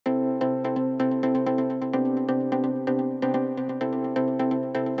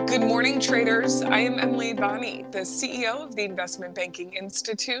Good morning, traders. I am Emily Bonney, the CEO of the Investment Banking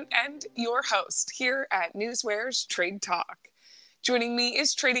Institute and your host here at NewsWare's Trade Talk. Joining me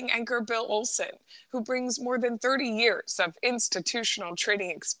is trading anchor Bill Olson, who brings more than 30 years of institutional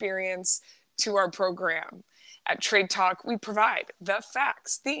trading experience to our program. At Trade Talk, we provide the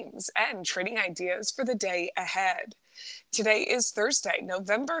facts, themes, and trading ideas for the day ahead. Today is Thursday,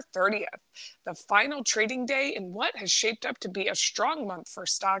 November 30th, the final trading day in what has shaped up to be a strong month for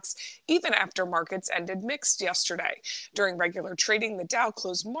stocks, even after markets ended mixed yesterday. During regular trading, the Dow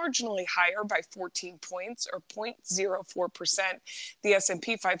closed marginally higher by 14 points, or 0.04%. The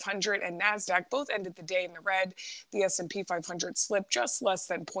S&P 500 and NASDAQ both ended the day in the red. The S&P 500 slipped just less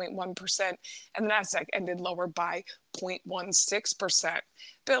than 0.1%, and the NASDAQ ended lower by 0.16%.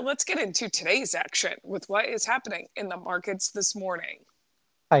 Bill, let's get into today's action with what is happening in the markets this morning.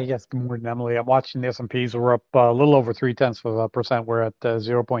 Hi, yes, good morning, Emily. I'm watching the S&Ps. We're up a little over 0.3%. We're at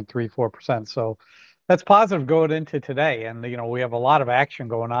 0.34%. So that's positive going into today. And, we have a lot of action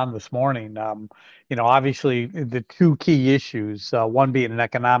going on this morning. Obviously the two key issues, one being an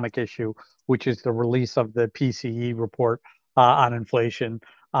economic issue, which is the release of the PCE report on inflation.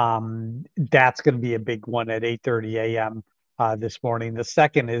 That's going to be a big one at 8:30 a.m. This morning. The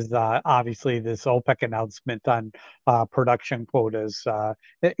second is obviously this OPEC announcement on production quotas.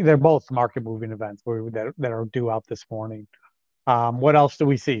 They're both market-moving events that are due out this morning. What else do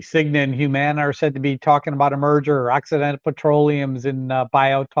we see? Cigna and Humana are said to be talking about a merger. Occidental Petroleum's in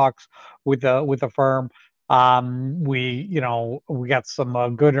buyout talks with a firm. We got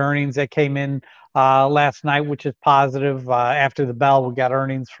some good earnings that came in last night, which is positive. After the bell, we got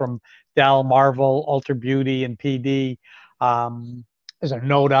earnings from DELL, Marvel, ULTA PD, and PD. There's a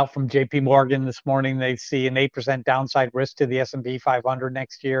note out from JP Morgan this morning. They see an 8% downside risk to the S&P 500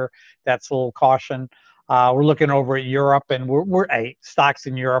 next year. That's a little caution. We're looking over at Europe, and stocks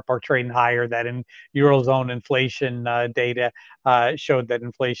in Europe are trading higher. That in EuroZone inflation data showed that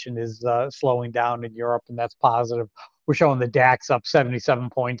inflation is slowing down in Europe, and that's positive. We're showing the DAX up 77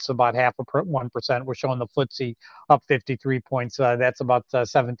 points, about 0.5%. We're showing the FTSE up 53 points. That's about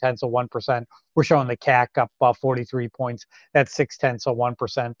 0.7%. We're showing the CAC up 43 points. That's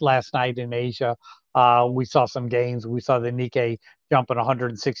 0.6%. Last night in Asia, we saw some gains. We saw the Nikkei jumping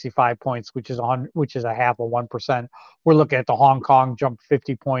 165 points, which is 0.5%. We're looking at the Hong Kong jump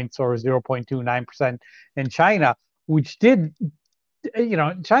 50 points, or 0.29%. And China, which did.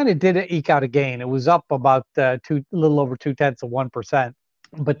 China did eke out a gain. It was up about a little over 0.2%,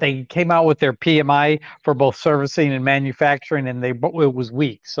 but they came out with their PMI for both servicing and manufacturing, and it was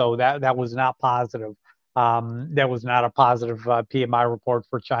weak. So that was not positive. That was not a positive PMI report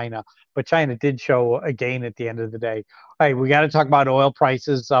for China, but China did show a gain at the end of the day. All right, we got to talk about oil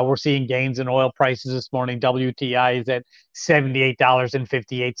prices. We're seeing gains in oil prices this morning. WTI is at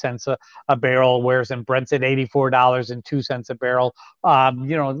 $78.58 a barrel, whereas in Brent's at $84.02 a barrel.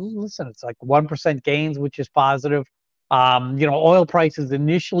 Listen, it's like 1% gains, which is positive. Oil prices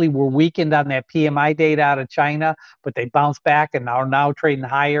initially were weakened on that PMI data out of China, but they bounced back and are now trading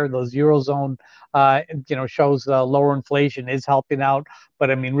higher. Those EuroZone, shows lower inflation is helping out.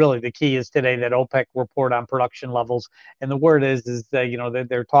 But I mean, really, the key is today that OPEC report on production levels, and the word is that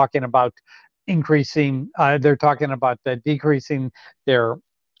they're talking about increasing. They're talking about decreasing their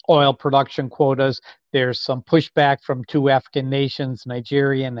oil production quotas. There's some pushback from two African nations,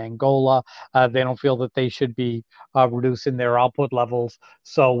 Nigeria and Angola. They don't feel that they should be reducing their output levels.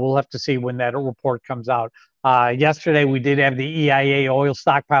 So we'll have to see when that report comes out. Yesterday, we did have the EIA oil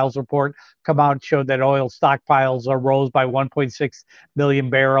stockpiles report come out, showed that oil stockpiles rose by 1.6 million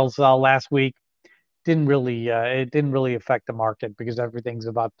barrels last week. It didn't really affect the market because everything's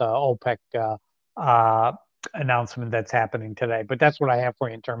about the OPEC announcement that's happening today. But that's what I have for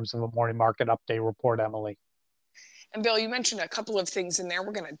you in terms of a morning market update report, Emily. And Bill, you mentioned a couple of things in there.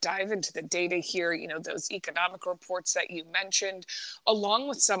 We're going to dive into the data here, those economic reports that you mentioned, along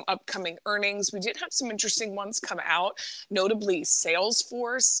with some upcoming earnings. We did have some interesting ones come out, notably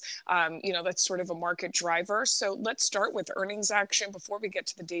Salesforce. That's sort of a market driver. So let's start with earnings action before we get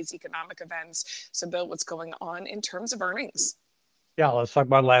to the day's economic events. So Bill, what's going on in terms of earnings? Yeah, let's talk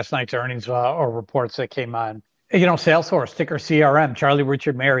about last night's earnings or reports that came on. Salesforce, ticker CRM, Charlie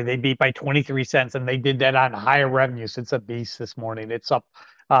Richard Mary, they beat by 23 cents, and they did that on higher revenues. It's a beast this morning. It's up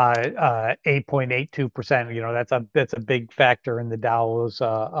 8.82%. That's a big factor in the Dow's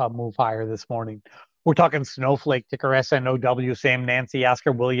move higher this morning. We're talking Snowflake, ticker SNOW, Sam Nancy,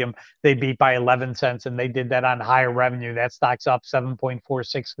 Oscar William. They beat by 11 cents, and they did that on higher revenue. That stock's up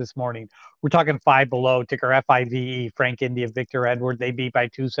 7.46 this morning. We're talking Five Below, ticker FIVE, Frank India, Victor Edward. They beat by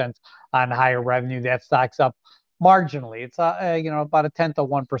 2 cents on higher revenue. That stock's up marginally. It's about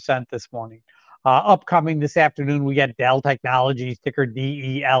 0.1% this morning. Upcoming this afternoon, we got DELL Technologies, ticker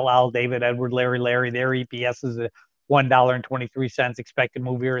DELL, David, Edward, Larry. Their EPS is $1.23. Expected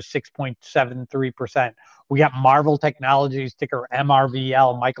move here is 6.73%. We got Marvel Technologies, ticker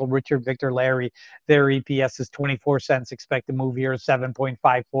MRVL, Michael, Richard, Victor, Larry. Their EPS is 24 cents. Expected move here is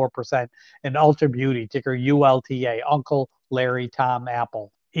 7.54%. And Ultra Beauty, ticker ULTA, Uncle, Larry, Tom,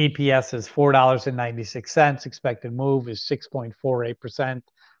 Apple. EPS is $4.96. Expected move is 6.48%.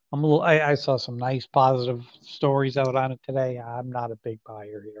 I saw some nice positive stories out on it today. I'm not a big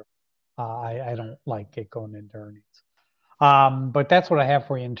buyer here. I don't like it going into earnings. But that's what I have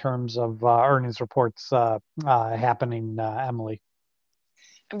for you in terms of earnings reports happening, Emily.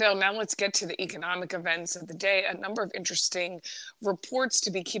 And Bill, now let's get to the economic events of the day. A number of interesting reports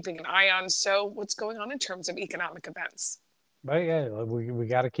to be keeping an eye on. So what's going on in terms of economic events? But yeah, we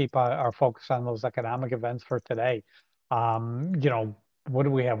got to keep our focus on those economic events for today. What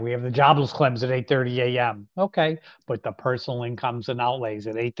do we have? We have the jobless claims at 8:30 a.m. Okay, but the personal incomes and outlays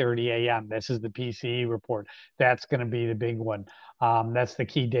at 8:30 a.m. This is the PCE report. That's going to be the big one. That's the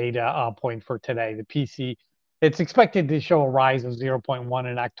key data point for today. The PC, it's expected to show a rise of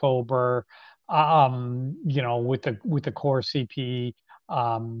 0.1 in October. With the core CPI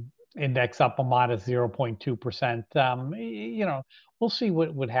index up a modest 0.2%. We'll see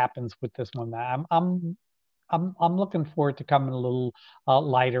what happens with this one. I'm looking for it to come in a little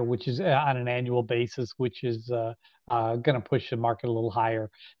lighter, which is on an annual basis, which is going to push the market a little higher.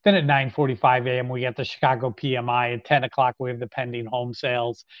 Then at 9:45 a.m. we got the Chicago PMI. At 10 o'clock we have the pending home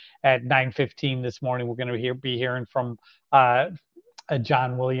sales. At 9:15 this morning we're going to be hearing from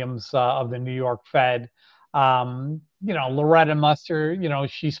John Williams of the New York Fed. Loretta Muster,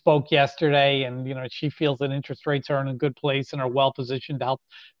 she spoke yesterday and, she feels that interest rates are in a good place and are well positioned to help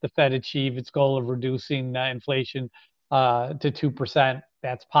the Fed achieve its goal of reducing inflation to 2%.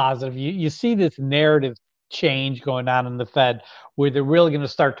 That's positive. You see this narrative change going on in the Fed where they're really going to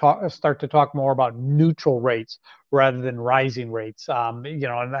start to talk more about neutral rates rather than rising rates.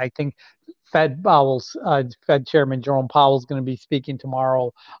 And I think Fed Chairman Jerome Powell is going to be speaking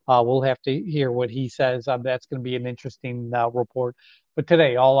tomorrow. We'll have to hear what he says. That's going to be an interesting report. But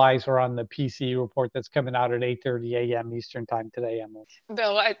today, all eyes are on the PCE report that's coming out at 8:30 a.m. Eastern time today, Emily.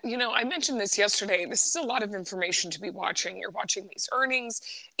 Bill, I mentioned this yesterday. This is a lot of information to be watching. You're watching these earnings,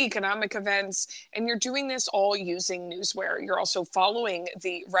 economic events, and you're doing this all using Newsware. You're also following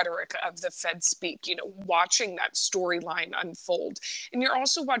the rhetoric of the Fed speak, watching that storyline unfold. And you're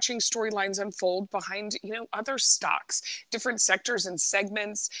also watching storylines unfold behind, other stocks, different sectors and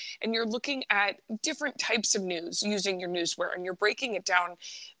segments. And you're looking at different types of news using your Newsware, and you're breaking it down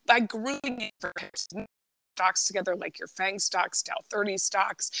by grouping stocks together, like your FANG stocks, Dow 30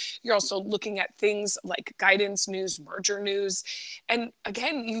 stocks. You're also looking at things like guidance news, merger news. And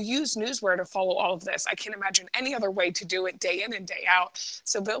again, you use Newsware to follow all of this. I can't imagine any other way to do it day in and day out.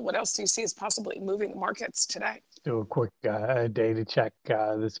 So Bill, what else do you see as possibly moving the markets today? Do a quick data check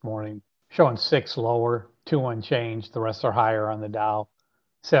this morning. Showing 6 lower, 2 unchanged. The rest are higher on the Dow.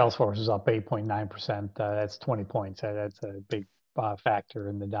 Salesforce is up 8.9%. That's 20 points. That's a big factor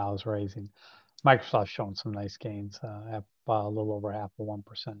in the Dow's raising. Microsoft's showing some nice gains, up a little over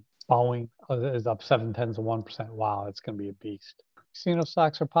 0.5%. Boeing is up 0.7%. Wow, it's going to be a beast. Casino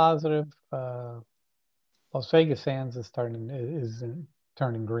stocks are positive. Las Vegas Sands is turning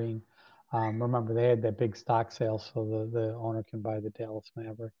green. Remember, they had that big stock sale, so the owner can buy the Dallas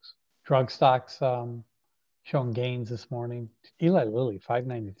Mavericks. Drug stocks showing gains this morning. Eli Lilly,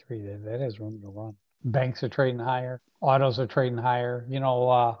 593. That has room to run. Banks are trading higher. Autos are trading higher.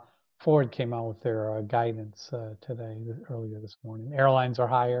 Ford came out with their guidance earlier this morning. Airlines are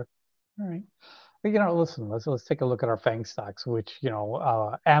higher. All right. But, listen, let's take a look at our FANG stocks, which,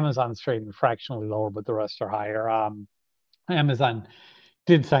 Amazon's trading fractionally lower, but the rest are higher. Amazon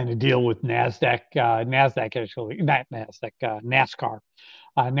did sign a deal with NASDAQ. NASCAR.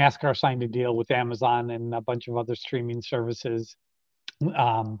 NASCAR signed a deal with Amazon and a bunch of other streaming services.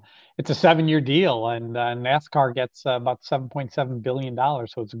 It's a 7-year deal, and NASCAR gets about $7.7 billion,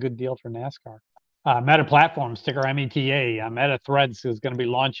 so it's a good deal for NASCAR. Meta Platforms, ticker META. Meta Threads is going to be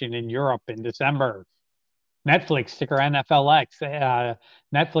launching in Europe in December. Netflix, ticker NFLX.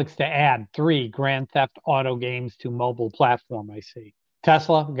 Netflix to add 3 Grand Theft Auto games to mobile platform, I see.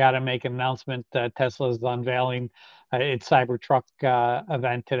 Tesla, got to make an announcement. Tesla is unveiling its Cybertruck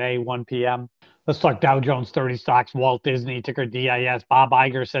event today, 1 p.m. Let's talk Dow Jones 30 stocks. Walt Disney, ticker DIS. Bob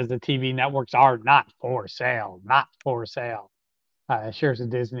Iger says the TV networks are not for sale. Not for sale. Shares of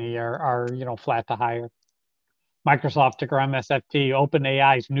Disney are flat to higher. Microsoft, ticker MSFT.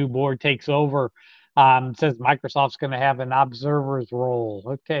 OpenAI's new board takes over. Says Microsoft's going to have an observer's role.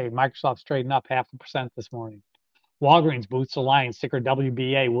 Okay, Microsoft's trading up 0.5% this morning. Walgreens Boots Alliance, ticker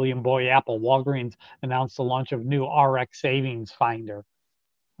WBA, William Boy Apple. Walgreens announced the launch of new RX Savings Finder.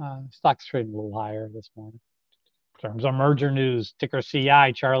 Stock's trading a little higher this morning. In terms of merger news, ticker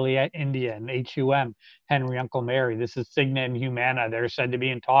CI, Charlie India, and HUM, Henry Uncle Mary. This is Cigna and Humana. They're said to be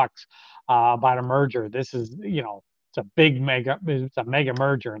in talks about a merger. This is, it's a mega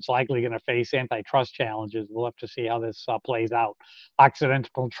merger. It's likely going to face antitrust challenges. We'll have to see how this plays out.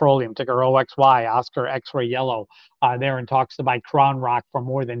 Occidental Petroleum, ticker OXY, Oscar X-Ray Yellow. They're in talks to buy CrownRock for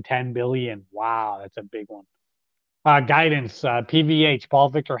more than $10 billion. Wow, that's a big one. Guidance, PVH, Paul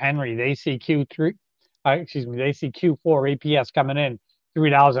Victor Henry, they see Q4 EPS coming in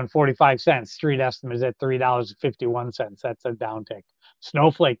 $3.45. Street estimate is at $3.51. That's a downtick.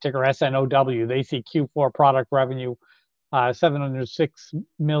 Snowflake, ticker SNOW, they see Q4 product revenue 706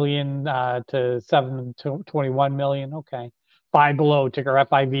 million to 721 million. Okay. Five Below, ticker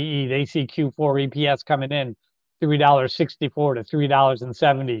FIVE, they see Q4 EPS coming in $3.64 to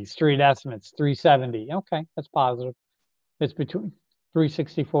 $3.70. Street estimates $3.70. Okay, that's positive. It's between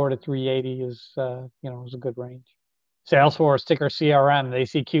 364 to 380 is is a good range. Salesforce, ticker CRM, they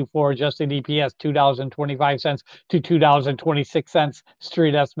see Q4 adjusted EPS $2.25 to $2.26.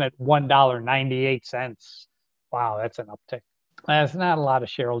 Street estimate $1.98. Wow, that's an uptick. There's not a lot of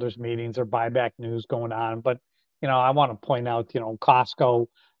shareholders meetings or buyback news going on, but I want to point out, Costco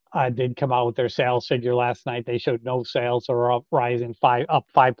did come out with their sales figure last night. They showed no sales or up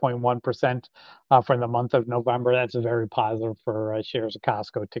 5.1% for the month of November. That's very positive for shares of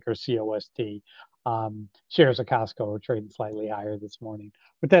Costco, ticker COST. Shares of Costco are trading slightly higher this morning.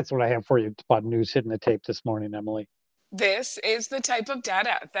 But that's what I have for you about news hitting the tape this morning, Emily. This is the type of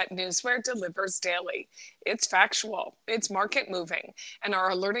data that NewsWare delivers daily. It's factual, it's market moving, and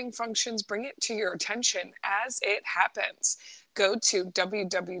our alerting functions bring it to your attention as it happens. Go to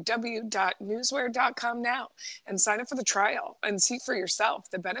www.newsware.com now and sign up for the trial and see for yourself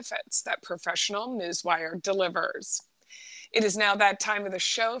the benefits that professional Newswire delivers. It is now that time of the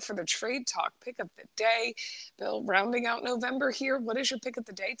show for the Trade Talk pick of the day. Bill, rounding out November here, what is your pick of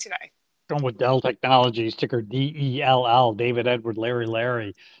the day today? Going with DELL Technologies, ticker DELL, David Edward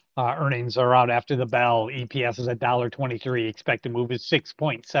Larry. Earnings are out after the bell. EPS is at $1.23. Expected move is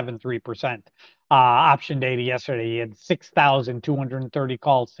 6.73%. Option data yesterday, you had 6,230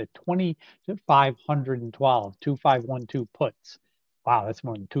 calls to 2,512, 2,512 puts. Wow, that's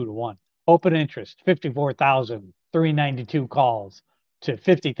more than 2 to 1. Open interest, 54,392 calls to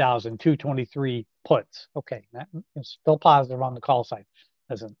 50,223 puts. Okay, that's still positive on the call side.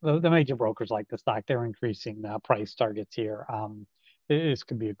 Listen, the major brokers like the stock. They're increasing price targets here. This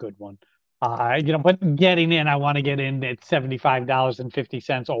could be a good one. But getting in, I want to get in at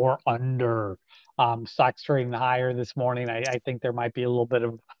 $75.50 or under. Stock's trading higher this morning. I think there might be a little bit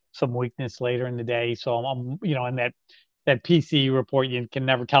of some weakness later in the day. So I'm in that PCE report, you can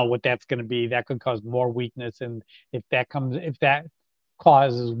never tell what that's going to be. That could cause more weakness, and if that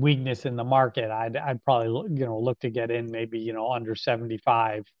causes weakness in the market, I'd probably look to get in maybe under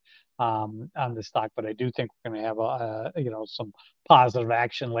 75 on the stock. But I do think we're going to have some positive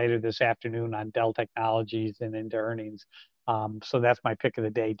action later this afternoon on DELL Technologies and into earnings. So that's my pick of the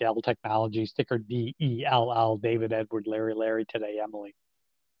day. DELL Technologies, ticker DELL. David Edward Larry today, Emily.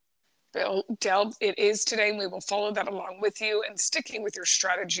 Bill, DELL, it is today, and we will follow that along with you and sticking with your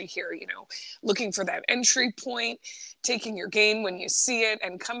strategy here, looking for that entry point, taking your gain when you see it,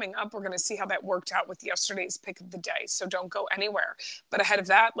 and coming up, we're going to see how that worked out with yesterday's pick of the day. So don't go anywhere. But ahead of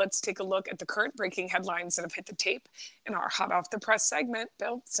that, let's take a look at the current breaking headlines that have hit the tape in our hot off the press segment.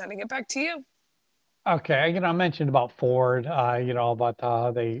 Bill, sending it back to you. Okay, I mentioned about Ford,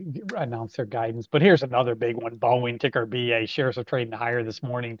 about they announced their guidance, but here's another big one. Boeing, ticker BA, shares are trading higher this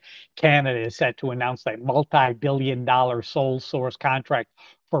morning. Canada is set to announce a multi-billion-dollar sole source contract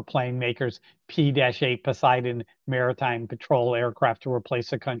for plane makers P-8 Poseidon maritime patrol aircraft to replace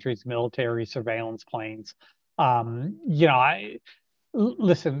the country's military surveillance planes.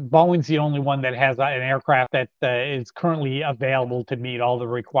 Listen, Boeing's the only one that has an aircraft that is currently available to meet all the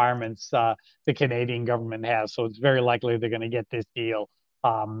requirements the Canadian government has. So it's very likely they're going to get this deal.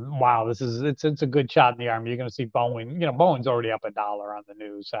 Wow, it's a good shot in the arm. You're going to see Boeing. Boeing's already up $1 on the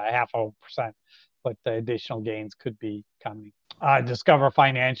news, 0.5%, but the additional gains could be coming. Discover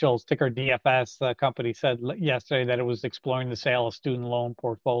Financials, ticker DFS, the company said yesterday that it was exploring the sale of student loan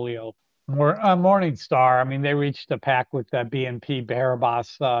portfolio. Morningstar, they reached a pact with BNP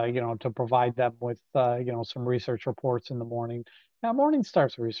Paribas, to provide them with, some research reports in the morning. Now,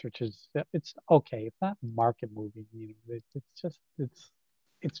 Morningstar's research it's okay. It's not market moving. It's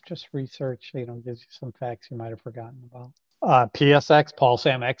it's just research, gives you some facts you might have forgotten about. PSX, Paul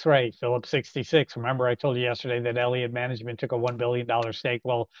Sam X-Ray, Phillips 66. Remember, I told you yesterday that Elliott Management took a $1 billion stake.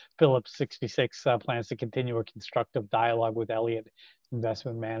 Well, Phillips 66 plans to continue a constructive dialogue with Elliott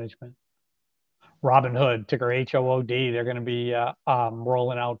Investment Management. Robinhood, ticker HOOD, they're going to be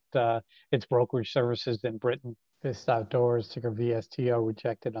rolling out its brokerage services in Britain. Vista Outdoors, ticker VSTO,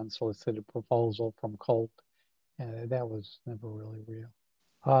 rejected unsolicited proposal from Colt. That was never really real.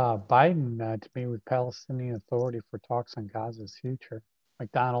 Biden to meet with Palestinian Authority for talks on Gaza's future.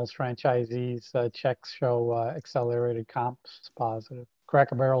 McDonald's franchisees checks show accelerated comps positive.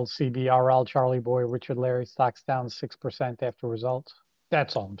 Cracker Barrel, CBRL, Charlie Boy, Richard Larry stocks down 6% after results.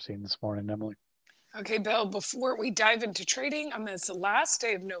 That's all I'm seeing this morning, Emily. Okay, Bill, before we dive into trading on this last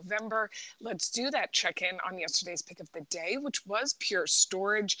day of November, let's do that check-in on yesterday's pick of the day, which was Pure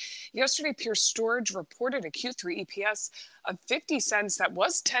Storage. Yesterday, Pure Storage reported a Q3 EPS of 50 cents. That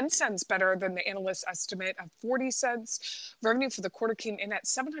was 10 cents better than the analyst estimate of 40 cents. Revenue for the quarter came in at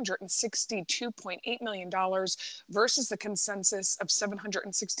 $762.8 million versus the consensus of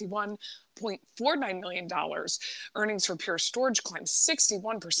 $761.49 million. Earnings for Pure Storage climbed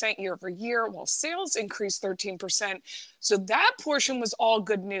 61% year over year, while sales increased 13%. So that portion was all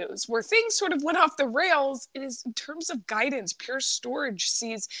good news. Where things sort of went off the rails, it is in terms of guidance. Pure Storage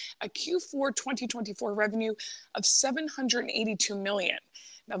sees a Q4 2024 revenue of $782 million.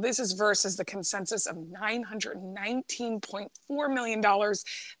 Now, this is versus the consensus of $919.4 million.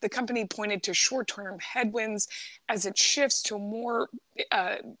 The company pointed to short-term headwinds as it shifts to a more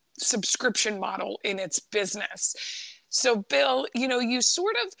subscription model in its business. So, Bill, you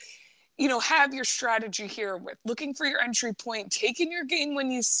sort of, have your strategy here with looking for your entry point, taking your gain when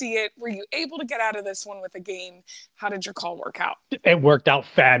you see it. Were you able to get out of this one with a gain? How did your call work out? It worked out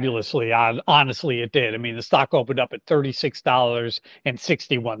fabulously. Honestly, it did. I mean, the stock opened up at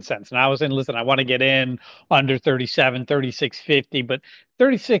 $36.61. And I was in, listen, I want to get in under 37, 36.50, but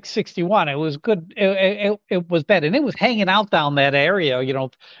 36.61, it was good. It was better. And it was hanging out down that area,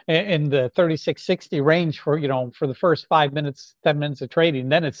 in the 36.60 range for the first 5 minutes, 10 minutes of trading.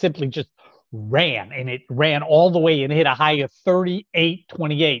 Then it simply just ran, and it ran all the way and hit a high of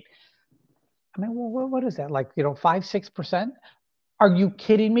 38.28. I mean, well, what is that? Like, 5-6%? Are you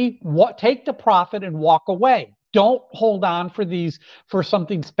kidding me? Take the profit and walk away. Don't hold on for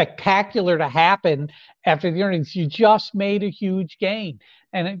something spectacular to happen after the earnings. You just made a huge gain.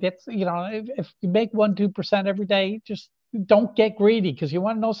 And it gets, if you make 1-2% every day, just don't get greedy, because you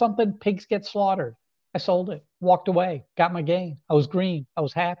want to know something? Pigs get slaughtered. I sold it, walked away, got my gain. I was green. I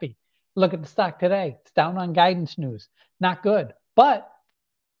was happy. Look at the stock today. It's down on guidance news. Not good. But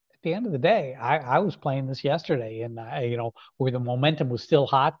at the end of the day, I was playing this yesterday, and where the momentum was still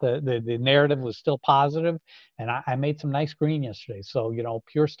hot, the narrative was still positive, and I made some nice green yesterday. So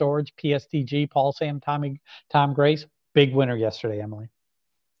Pure Storage, PSTG, Paul Sam, Tom Grace, big winner yesterday, Emily.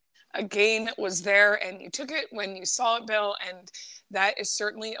 A gain was there, and you took it when you saw it, Bill, and that is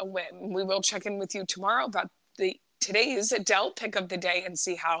certainly a win. We will check in with you tomorrow about today's DELL pick of the day and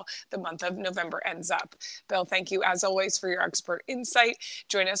see how the month of November ends up. Bill, thank you as always for your expert insight.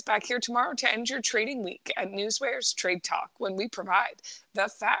 Join us back here tomorrow to end your trading week at NewsWare's Trade Talk, when we provide the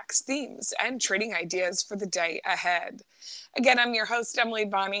facts, themes, and trading ideas for the day ahead. Again, I'm your host, Emily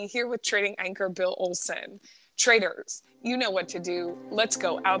Bonney, here with trading anchor Bill Olson. Traders, you know what to do. Let's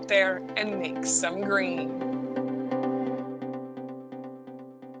go out there and make some green.